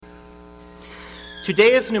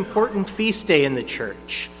Today is an important feast day in the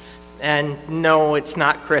church. And no, it's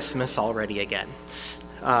not Christmas already again.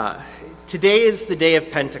 Today is the day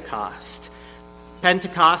of Pentecost.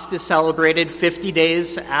 Pentecost is celebrated 50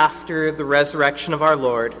 days after the resurrection of our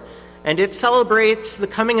Lord, and it celebrates the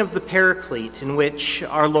coming of the Paraclete, in which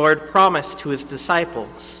our Lord promised to his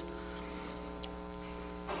disciples.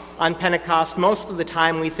 On Pentecost, most of the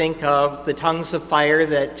time we think of the tongues of fire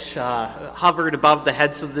that hovered above the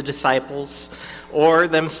heads of the disciples, or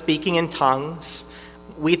them speaking in tongues.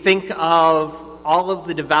 We think of all of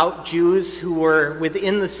the devout Jews who were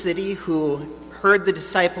within the city who heard the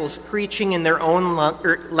disciples preaching in their own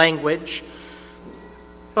language.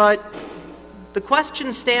 But the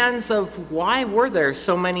question stands of why were there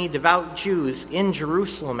so many devout Jews in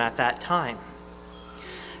Jerusalem at that time?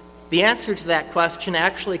 The answer to that question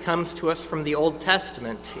actually comes to us from the Old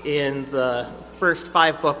Testament in the first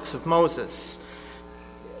 5 books of Moses.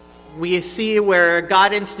 We see where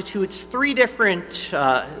God institutes 3 different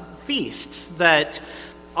feasts that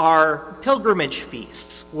are pilgrimage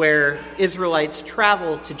feasts, where Israelites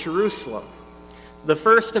travel to Jerusalem. The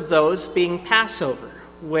first of those being Passover,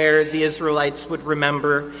 where the Israelites would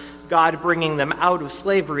remember God bringing them out of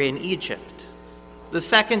slavery in Egypt. The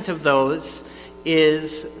second of those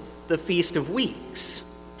is the Feast of Weeks,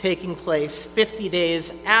 taking place 50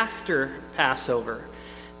 days after Passover,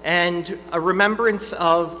 and a remembrance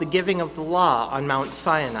of the giving of the law on Mount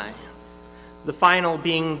Sinai. The final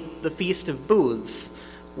being the Feast of Booths,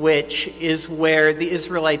 which is where the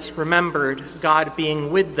Israelites remembered God being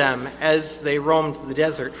with them as they roamed the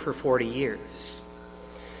desert for 40 years.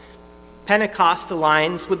 Pentecost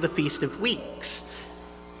aligns with the Feast of Weeks,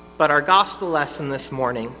 but our gospel lesson this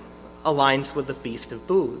morning aligns with the Feast of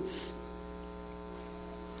Booths.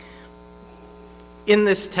 In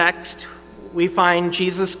this text, we find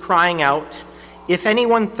Jesus crying out, "If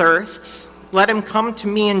anyone thirsts, let him come to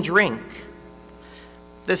me and drink."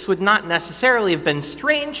 This would not necessarily have been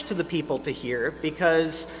strange to the people to hear,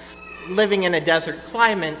 because living in a desert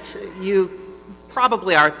climate, you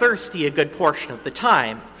probably are thirsty a good portion of the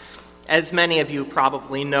time. As many of you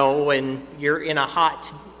probably know, when you're in a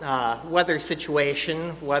hot weather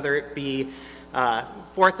situation, whether it be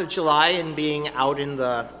 4th of July and being out in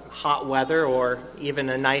the hot weather, or even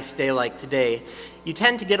a nice day like today, you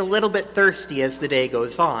tend to get a little bit thirsty as the day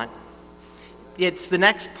goes on. It's the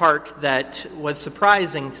next part that was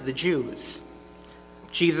surprising to the Jews.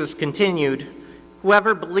 Jesus continued,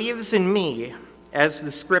 "Whoever believes in me, as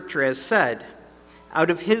the scripture has said, out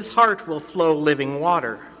of his heart will flow living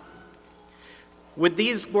water." With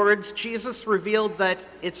these words, Jesus revealed that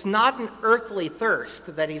it's not an earthly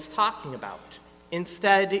thirst that he's talking about.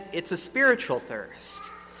 Instead, it's a spiritual thirst,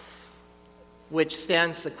 which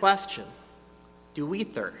stands the question, do we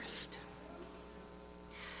thirst?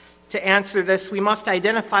 To answer this, we must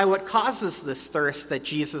identify what causes this thirst that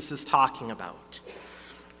Jesus is talking about.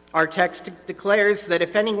 Our text declares that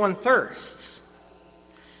if anyone thirsts.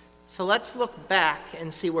 So let's look back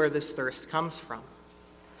and see where this thirst comes from.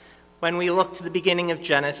 When we look to the beginning of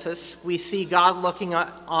Genesis, we see God looking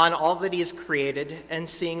on all that he has created and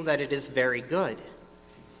seeing that it is very good.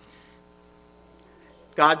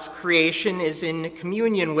 God's creation is in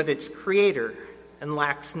communion with its creator and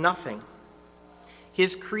lacks nothing.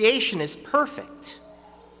 His creation is perfect,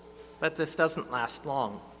 but this doesn't last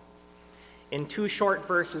long. In 2 short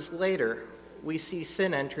verses later, we see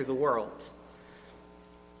sin enter the world.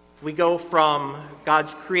 We go from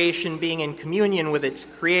God's creation being in communion with its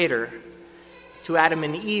creator to Adam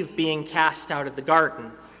and Eve being cast out of the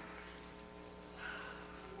garden.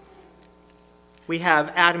 We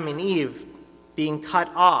have Adam and Eve being cut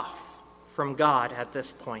off from God at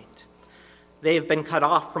this point. They have been cut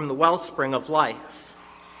off from the wellspring of life.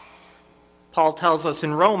 Paul tells us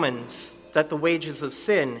in Romans that the wages of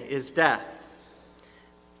sin is death.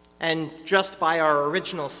 And just by our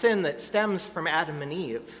original sin that stems from Adam and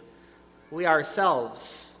Eve, we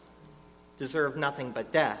ourselves deserve nothing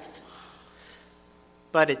but death.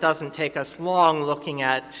 But it doesn't take us long looking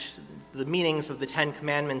at the meanings of the 10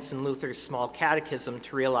 Commandments in Luther's Small Catechism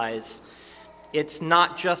to realize it's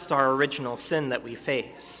not just our original sin that we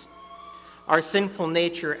face. Our sinful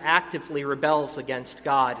nature actively rebels against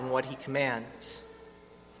God and what he commands.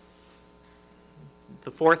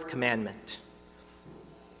 The 4th commandment.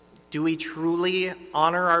 Do we truly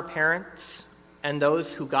honor our parents and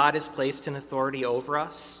those who God has placed in authority over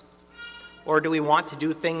us? Or do we want to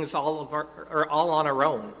do things all on our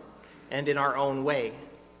own and in our own way?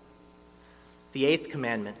 The 8th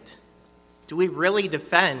commandment. Do we really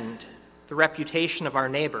defend the reputation of our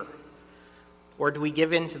neighbor? Or do we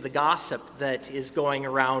give in to the gossip that is going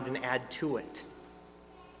around and add to it?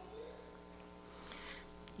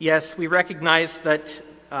 Yes, we recognize that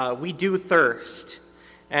we do thirst,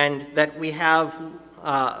 and that we have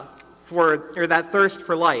that thirst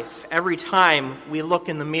for life every time we look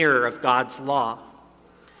in the mirror of God's law.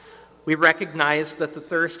 We recognize that the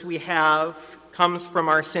thirst we have comes from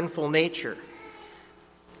our sinful nature.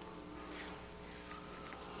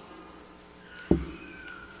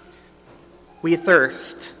 We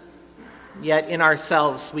thirst, yet in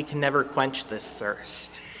ourselves we can never quench this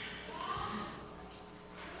thirst.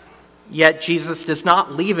 Yet Jesus does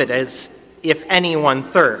not leave it as if anyone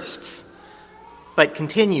thirsts, but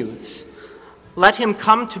continues, "Let him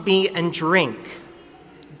come to me and drink."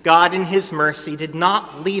 God in his mercy did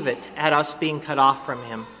not leave it at us being cut off from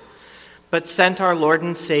him, but sent our Lord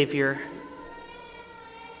and Savior,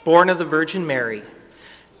 born of the Virgin Mary,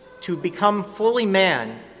 to become fully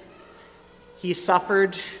man. He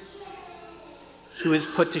suffered, he was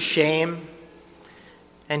put to shame,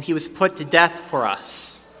 and he was put to death for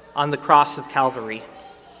us on the cross of Calvary.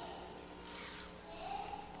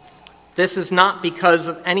 This is not because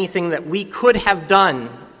of anything that we could have done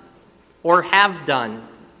or have done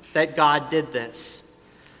that God did this,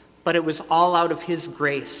 but it was all out of his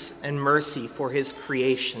grace and mercy for his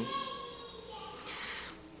creation.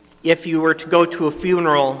 If you were to go to a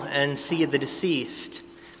funeral and see the deceased,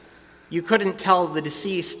 you couldn't tell the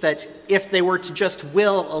deceased that if they were to just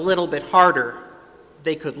will a little bit harder,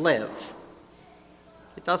 they could live.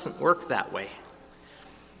 It doesn't work that way.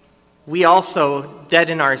 We also, dead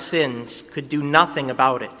in our sins, could do nothing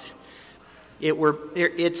about it.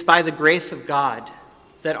 It's by the grace of God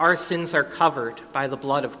that our sins are covered by the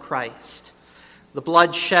blood of Christ, the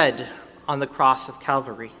blood shed on the cross of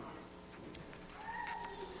Calvary.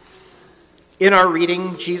 In our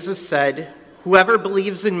reading, Jesus said, "Whoever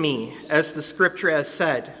believes in me, as the scripture has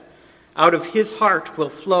said, out of his heart will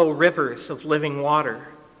flow rivers of living water."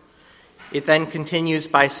 It then continues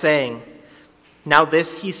by saying, "Now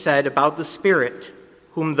this he said about the Spirit,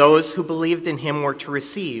 whom those who believed in him were to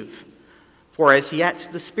receive. For as yet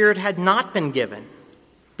the Spirit had not been given,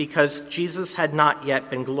 because Jesus had not yet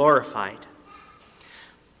been glorified."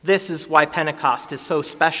 This is why Pentecost is so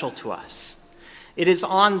special to us. It is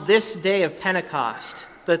on this day of Pentecost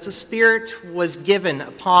that the Spirit was given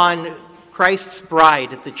upon Christ's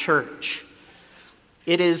bride at the church.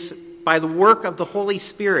 It is by the work of the Holy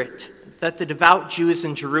Spirit that the devout Jews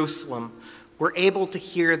in Jerusalem were able to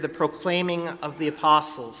hear the proclaiming of the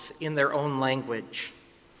apostles in their own language.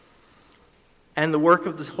 And the work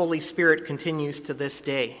of the Holy Spirit continues to this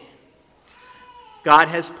day. God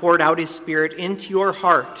has poured out his Spirit into your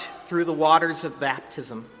heart through the waters of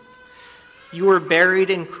baptism. You were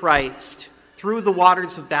buried in Christ through the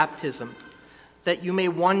waters of baptism, that you may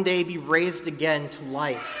one day be raised again to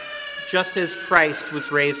life, just as Christ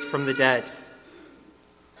was raised from the dead.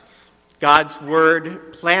 God's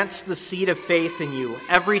word plants the seed of faith in you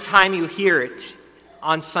every time you hear it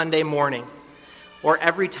on Sunday morning, or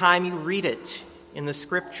every time you read it in the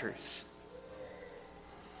scriptures.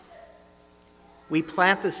 We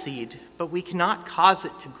plant the seed, but we cannot cause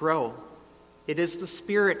it to grow. It is the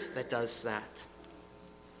Spirit that does that.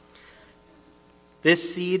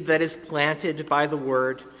 This seed that is planted by the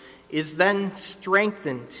word is then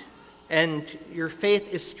strengthened, and your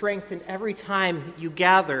faith is strengthened every time you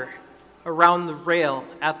gather around the rail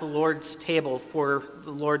at the Lord's table for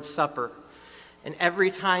the Lord's Supper, and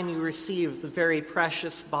every time you receive the very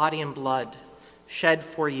precious body and blood shed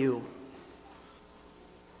for you.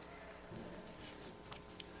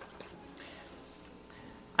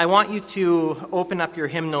 I want you to open up your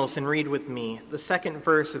hymnals and read with me the second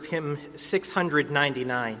verse of hymn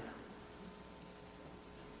 699.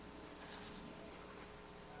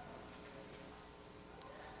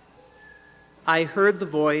 I heard the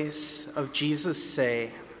voice of Jesus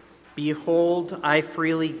say, "Behold, I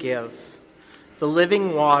freely give the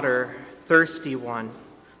living water, thirsty one,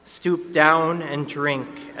 stoop down and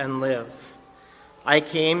drink and live." I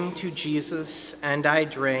came to Jesus and I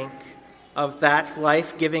drank of that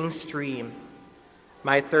life-giving stream.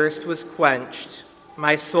 My thirst was quenched,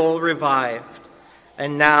 my soul revived,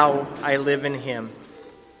 and now I live in him.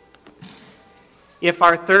 If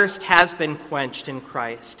our thirst has been quenched in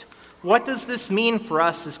Christ, what does this mean for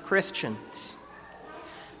us as Christians?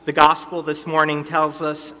 The gospel this morning tells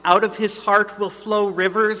us, out of his heart will flow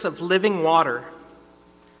rivers of living water.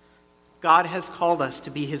 God has called us to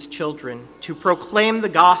be his children, to proclaim the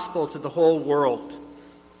gospel to the whole world.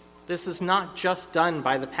 This is not just done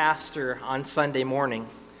by the pastor on Sunday morning.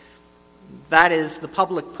 That is the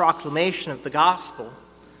public proclamation of the gospel.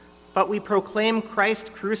 But we proclaim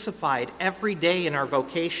Christ crucified every day in our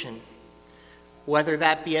vocation. whether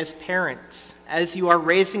that be as parents, as you are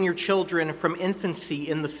raising your children from infancy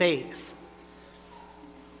in the faith,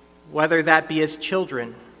 whether that be as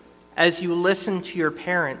children, as you listen to your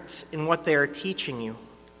parents in what they are teaching you.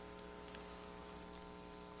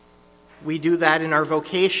 We do that in our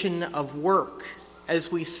vocation of work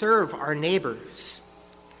as we serve our neighbors.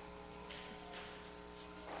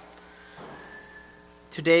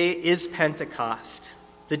 Today is Pentecost,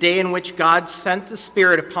 the day in which God sent the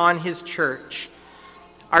Spirit upon his church.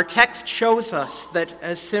 Our text shows us that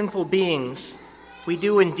as sinful beings, we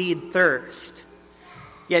do indeed thirst.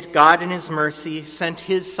 Yet God in his mercy sent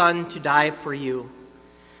his Son to die for you.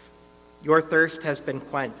 Your thirst has been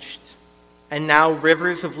quenched, and now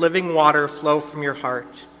rivers of living water flow from your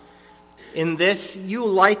heart. In this you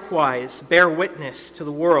likewise bear witness to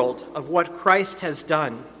the world of what Christ has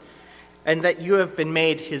done, and that you have been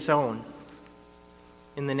made his own.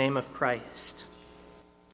 In the name of Christ.